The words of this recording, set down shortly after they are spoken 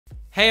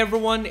Hey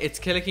everyone, it's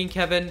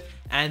KillerKingKevin,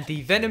 and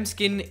the Venom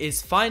skin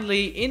is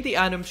finally in the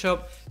item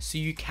shop, so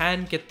you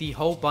can get the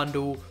whole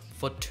bundle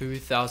for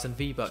 2,000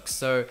 V-Bucks.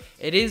 So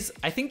it is,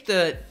 I think,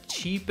 the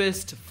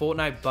cheapest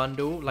Fortnite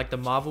bundle, like the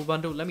Marvel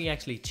bundle. Let me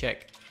actually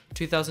check.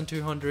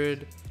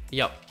 2,200.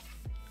 Yup.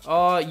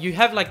 You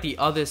have like the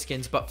other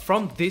skins, but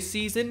from this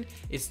season,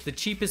 it's the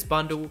cheapest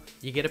bundle.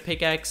 You get a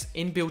pickaxe,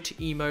 inbuilt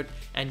emote,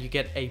 and you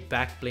get a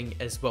back bling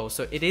as well.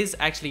 So it is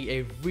actually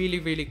a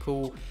really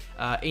cool,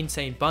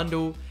 insane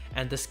bundle.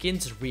 And the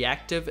skin's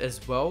reactive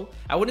as well.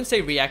 I wouldn't say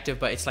reactive,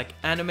 but it's like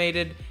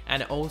animated,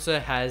 and it also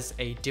has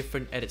a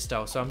different edit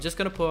style. So I'm just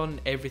gonna put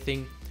on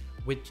everything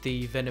with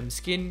the Venom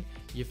skin.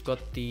 You've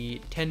got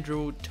the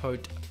tendril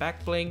tote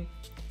back bling.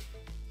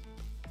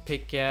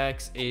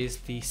 Pickaxe is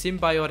the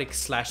symbiotic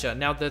slasher.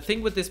 Now the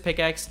thing with this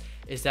pickaxe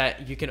is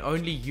that you can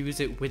only use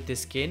it with the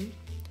skin.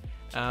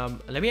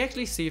 Let me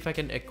actually see if I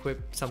can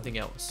equip something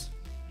else.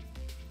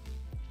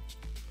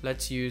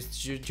 Let's use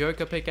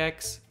Joker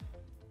pickaxe.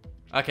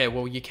 Okay,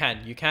 well you can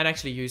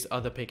actually use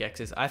other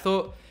pickaxes. I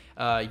thought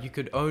you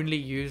could only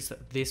use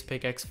this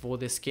pickaxe for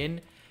this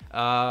skin.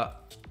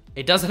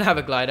 It doesn't have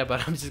a glider,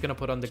 but I'm just gonna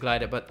put on the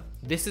glider. But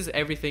this is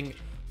everything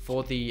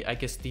for the, I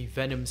guess, the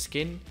Venom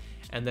skin.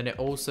 And then it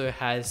also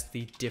has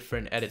the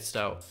different edit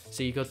style.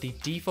 So you got the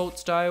default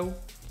style,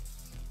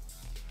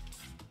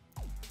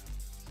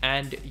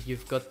 and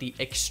you've got the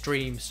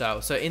extreme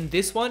style. So in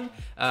this one,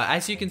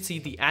 as you can see,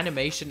 the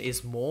animation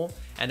is more,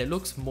 and it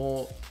looks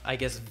more, I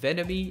guess,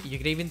 Venomy. You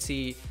can even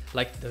see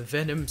like the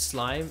Venom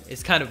slime.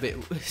 It's kind of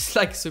it's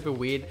like super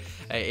weird.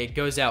 It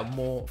goes out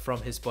more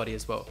from his body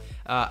as well.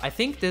 I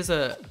think there's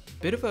a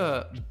bit of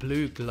a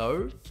blue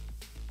glow.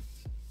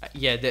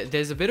 Yeah,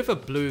 there's a bit of a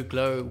blue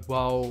glow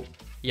while,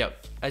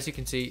 yep, as you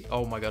can see.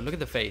 Oh my god, look at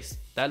the face.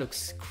 That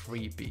looks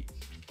creepy.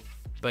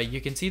 But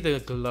you can see the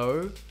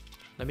glow.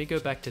 Let me go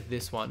back to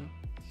this one.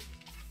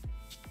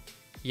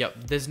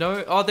 Yep, there's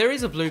no, oh, there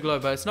is a blue glow,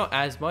 but it's not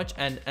as much.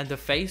 And the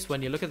face,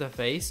 when you look at the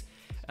face,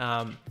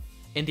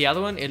 in the other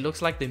one, it looks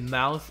like the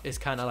mouth is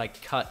kind of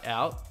like cut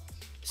out.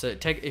 So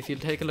if you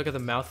take a look at the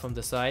mouth from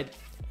the side,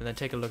 and then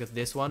take a look at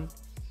this one,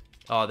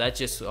 oh, that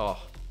just,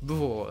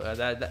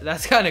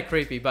 that's kind of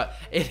creepy. But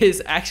it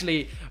is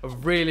actually a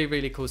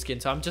really cool skin.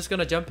 So I'm just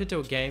gonna jump into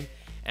a game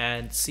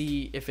and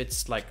see if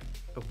it's like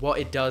what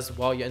it does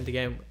while you're in the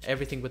game.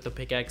 Everything with the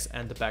pickaxe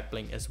and the back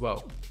bling as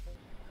well.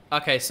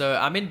 Okay, so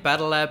I'm in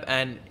Battle Lab,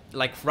 and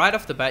like right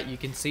off the bat you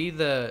can see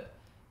the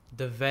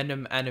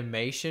Venom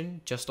animation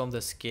just on the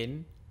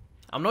skin.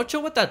 I'm not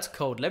sure what that's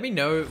called. Let me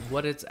know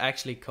what it's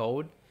actually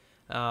called.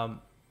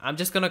 I'm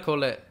just gonna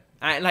call it,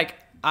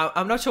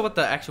 I'm not sure what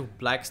the actual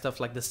black stuff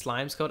like the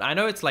slime's called. I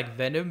know it's like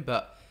Venom,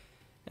 but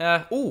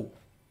oh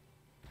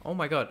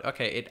my god.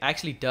 Okay, it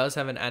actually does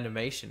have an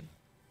animation.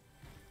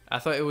 I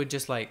thought it would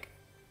just like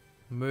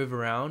move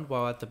around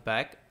while at the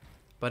back,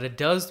 but it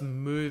does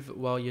move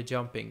while you're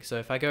jumping. So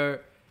if I go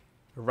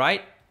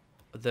right,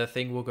 the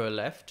thing will go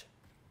left.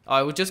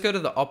 I will just go to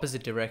the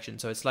opposite direction,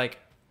 so it's like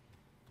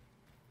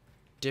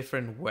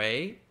different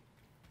way.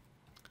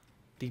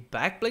 The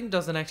back bling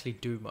doesn't actually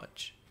do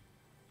much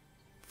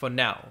for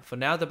now.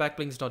 The back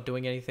bling's not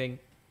doing anything.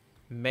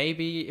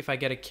 Maybe if I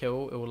get a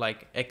kill, it will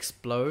like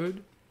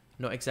explode.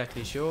 Not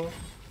exactly sure.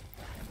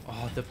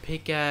 Oh, the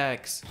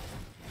pickaxe,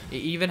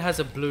 it even has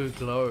a blue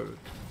glow.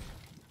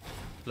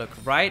 Look,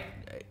 right?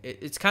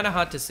 It's kind of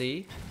hard to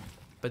see,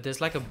 but there's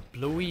like a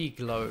bluey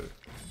glow.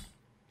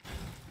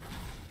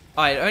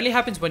 Oh, it only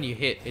happens when you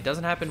hit. It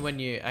doesn't happen when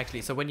you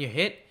actually... So when you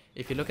hit,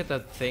 if you look at the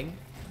thing,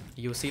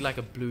 you'll see like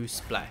a blue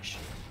splash.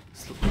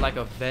 It's like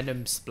a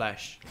Venom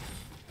splash.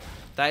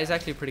 That is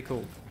actually pretty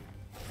cool.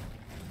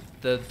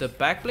 The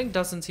back bling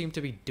doesn't seem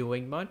to be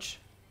doing much.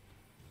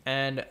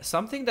 And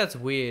something that's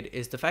weird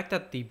is the fact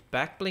that the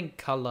back bling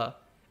color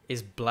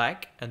is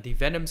black, and the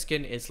Venom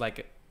skin is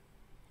like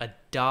a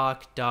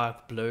dark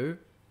blue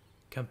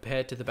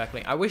compared to the back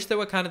bling. I wish they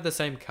were kind of the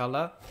same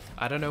color.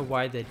 I don't know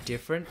why they're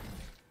different.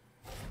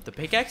 The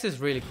pickaxe is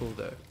really cool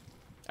though.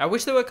 I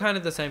wish they were kind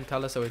of the same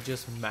color so it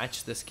just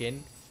matched the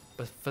skin,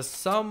 but for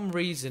some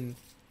reason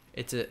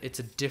it's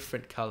a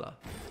different color.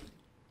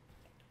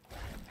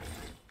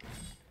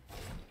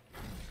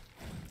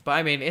 But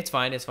I mean, it's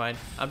fine.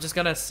 I'm just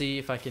gonna see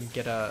if I can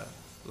get a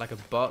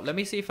bot. Let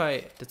me see if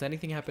does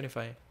anything happen if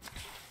I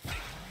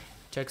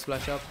check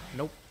splash up?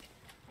 Nope.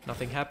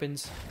 Nothing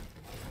happens.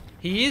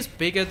 He is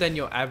bigger than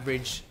your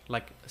average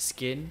like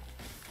skin.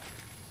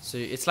 So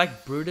it's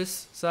like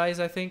Brutus size,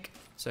 I think.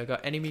 So I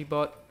got enemy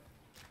bot.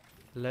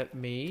 Okay,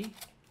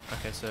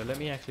 so let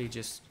me actually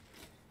just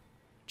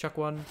chuck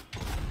one.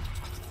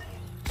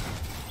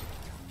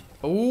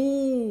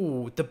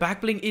 Oh, the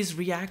back bling is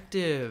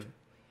reactive.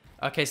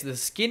 Okay, so the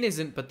skin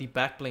isn't, but the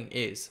back bling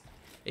is.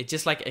 It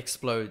just like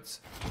explodes.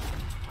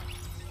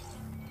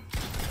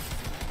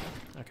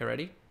 Okay,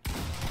 ready?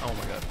 Oh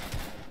my god.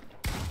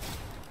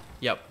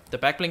 Yep, the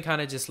back bling kind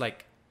of just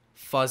like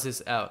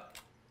fuzzes out.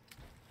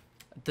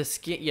 The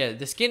skin, yeah,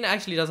 the skin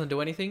actually doesn't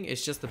do anything.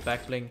 It's just the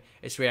back bling.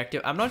 It's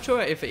reactive. I'm not sure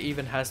if it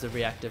even has the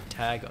reactive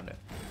tag on it.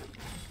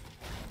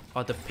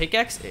 Oh, the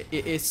pickaxe,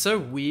 it's so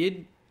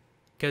weird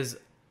because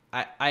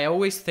I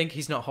always think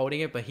he's not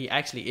holding it, but he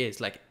actually is.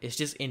 Like, it's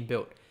just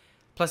inbuilt.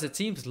 Plus, it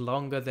seems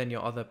longer than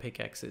your other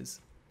pickaxes.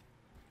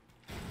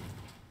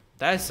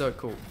 That is so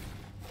cool.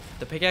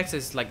 The pickaxe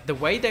is like, the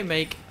way they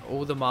make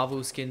all the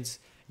Marvel skins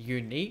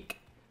unique.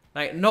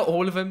 Like, not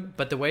all of them,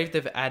 but the way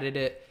they've added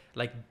it,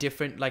 like,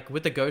 different. Like,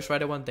 with the Ghost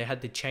Rider one, they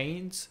had the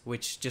chains,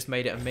 which just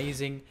made it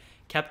amazing.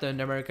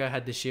 Captain America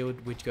had the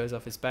shield, which goes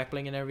off his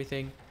backbling and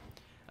everything.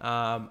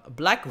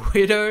 Black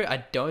Widow,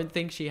 I don't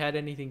think she had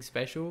anything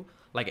special,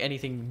 like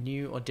anything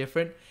new or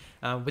different.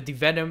 With the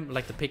Venom,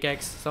 like the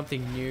pickaxe,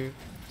 something new.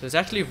 So it's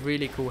actually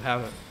really cool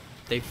how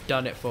they've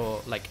done it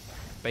for, like,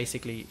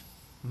 basically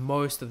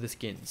most of the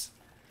skins.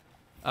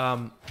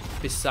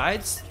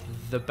 Besides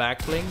the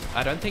backbling,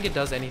 I don't think it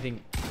does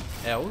anything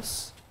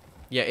else.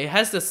 Yeah, it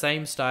has the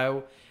same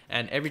style,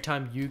 and every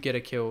time you get a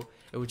kill,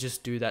 it will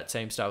just do that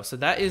same style. So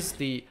that is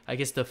the, I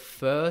guess, the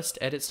first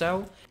edit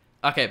style.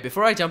 Okay,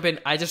 before I jump in,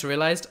 I just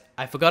realized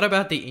I forgot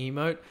about the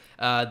emote.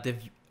 The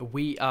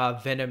We Are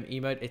Venom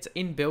emote. It's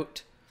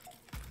inbuilt.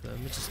 So let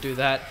me just do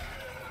that.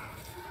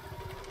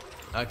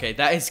 Okay,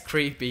 that is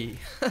creepy.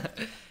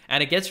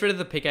 And it gets rid of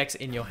the pickaxe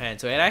in your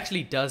hand. So it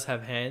actually does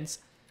have hands.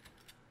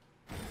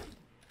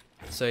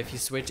 So if you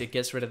switch, it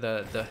gets rid of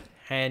the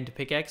hand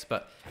pickaxe.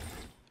 But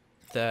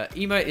the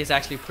emote is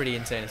actually pretty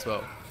insane as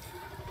well.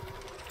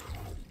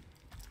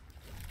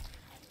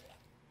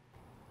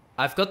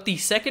 I've got the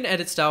second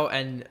edit style,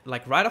 and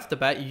like right off the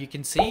bat, you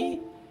can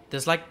see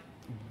there's like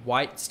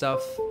white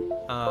stuff.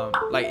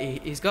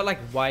 Like he's got like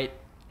white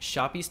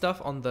Sharpie stuff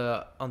on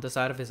the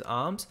side of his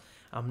arms.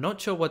 I'm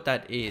not sure what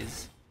that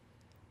is,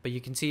 but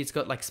you can see it's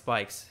got like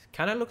spikes.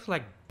 Kind of looks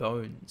like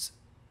bones,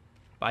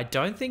 but I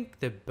don't think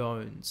they're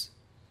bones.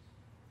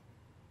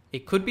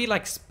 It could be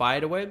like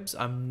spider webs.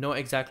 I'm not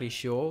exactly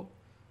sure.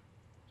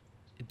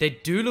 They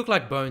do look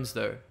like bones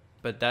though.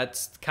 But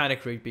that's kind of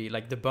creepy.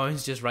 Like the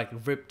bones just like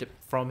ripped it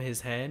from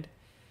his hand.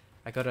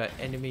 I got an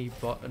enemy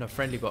bot and a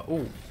friendly bot.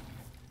 Ooh.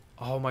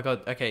 Oh my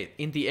god. Okay.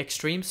 In the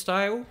extreme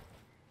style,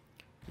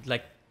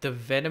 like the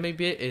Venomy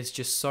bit is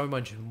just so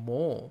much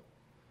more.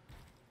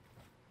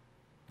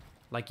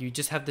 Like you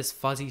just have this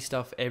fuzzy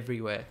stuff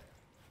everywhere.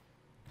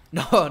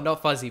 No,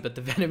 not fuzzy, but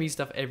the Venomy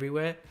stuff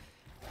everywhere.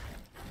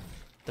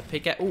 The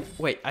pickaxe. Oh,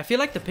 wait. I feel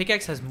like the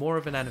pickaxe has more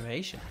of an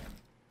animation.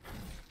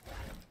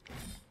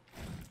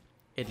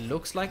 It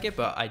looks like it,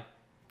 but I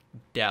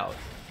doubt.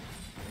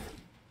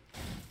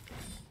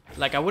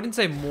 Like, I wouldn't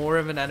say more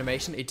of an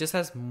animation. It just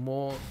has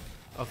more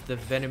of the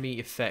Venomy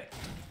effect.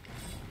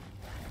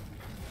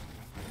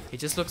 It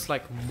just looks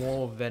like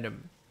more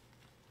Venom.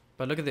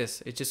 But look at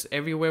this. It's just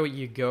everywhere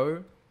you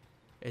go,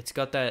 it's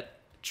got that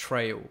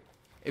trail.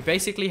 It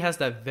basically has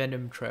that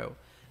Venom trail.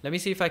 Let me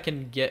see if I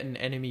can get an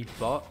enemy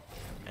bot.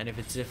 And if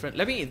it's different.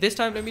 This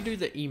time, let me do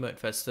the emote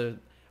first. So,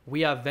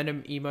 We Are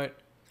Venom emote.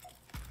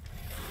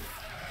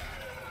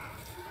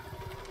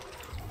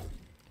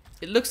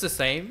 It looks the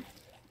same.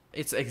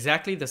 It's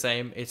exactly the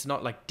same. It's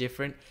not like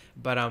different,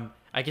 but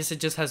I guess it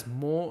just has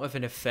more of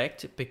an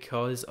effect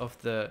because of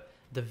the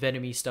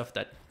Venomy stuff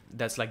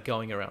that's like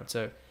going around.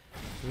 So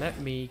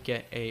let me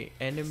get a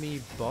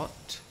enemy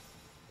bot.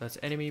 That's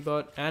enemy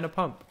bot and a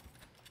pump.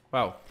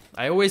 Wow,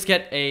 I always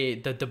get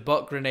the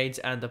bot grenades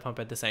and the pump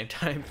at the same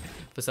time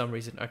for some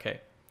reason.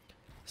 Okay,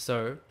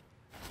 so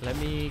let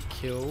me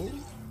kill.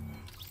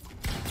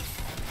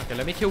 Okay,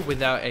 let me kill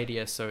without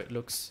ADS so it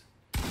looks.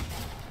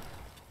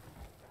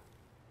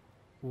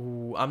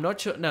 Ooh, I'm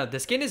not sure. No, the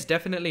skin is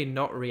definitely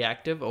not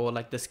reactive, or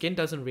like the skin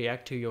doesn't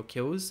react to your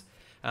kills.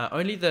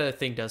 Only the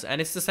thing does,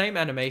 and it's the same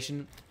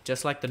animation,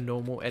 just like the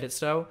normal edit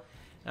style.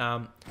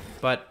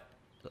 But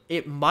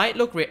it might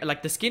look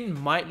like the skin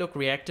might look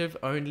reactive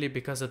only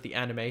because of the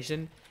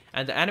animation,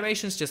 and the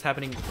animation's just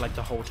happening like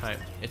the whole time.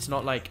 It's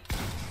not like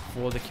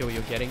for the kill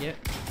you're getting it.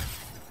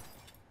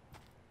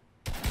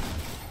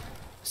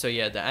 So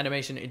yeah, the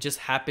animation, it just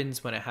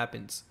happens when it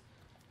happens.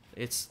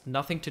 It's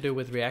nothing to do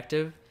with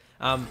reactive.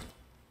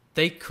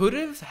 They could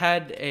have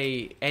had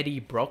a Eddie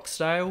Brock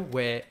style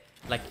where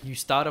like you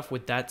start off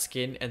with that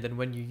skin, and then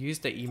when you use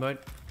the emote,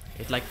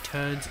 it like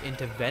turns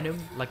into Venom.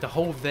 Like the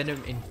whole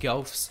Venom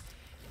engulfs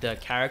the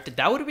character.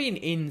 That would have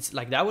been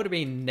that would have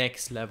been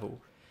next level.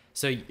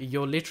 So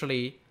you're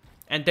literally,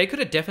 and they could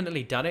have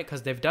definitely done it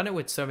because they've done it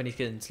with so many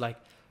skins. Like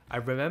I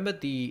remember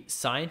the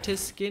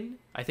scientist skin.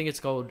 I think it's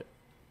called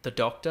the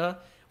Doctor,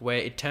 where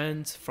it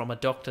turns from a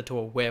doctor to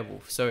a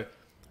werewolf. So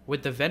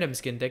with the Venom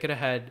skin, they could have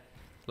had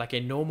like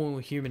a normal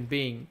human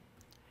being,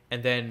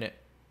 and then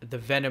the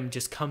Venom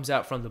just comes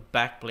out from the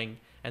back bling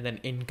and then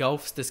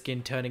engulfs the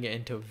skin, turning it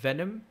into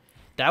Venom.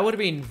 That would have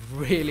been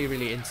really,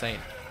 really insane.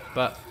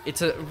 But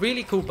it's a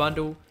really cool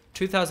bundle,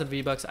 2,000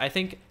 V-Bucks. I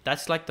think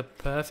that's like the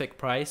perfect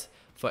price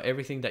for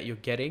everything that you're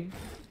getting.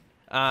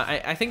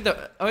 I think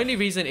the only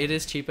reason it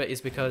is cheaper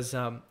is because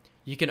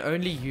you can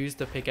only use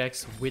the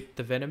pickaxe with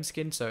the Venom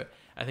skin. So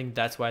I think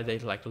that's why they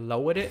like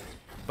lowered it.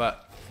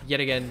 But yet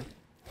again,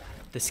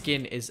 the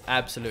skin is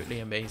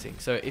absolutely amazing.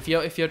 So if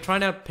you're trying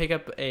to pick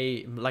up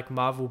a like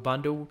Marvel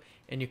bundle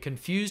and you're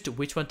confused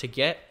which one to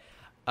get,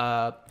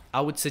 I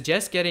would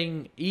suggest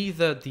getting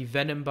either the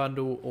Venom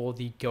bundle or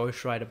the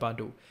Ghost Rider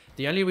bundle.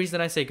 The only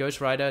reason I say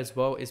Ghost Rider as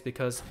well is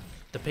because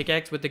the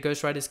pickaxe with the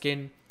Ghost Rider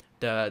skin,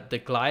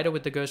 the glider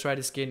with the Ghost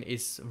Rider skin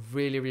is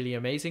really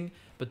amazing,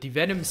 but the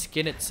Venom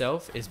skin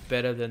itself is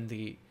better than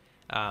the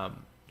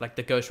like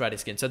the Ghost Rider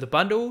skin. So the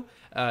bundle,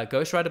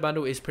 Ghost Rider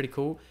bundle is pretty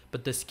cool,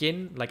 but the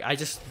skin, like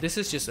this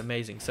is just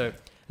amazing. So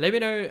let me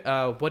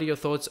know what are your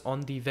thoughts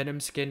on the Venom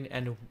skin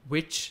and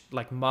which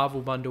like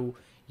Marvel bundle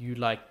you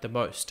like the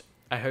most.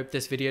 I hope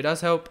this video does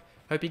help.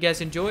 Hope you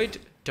guys enjoyed.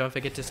 Don't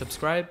forget to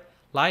subscribe,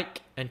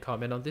 like, and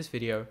comment on this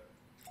video.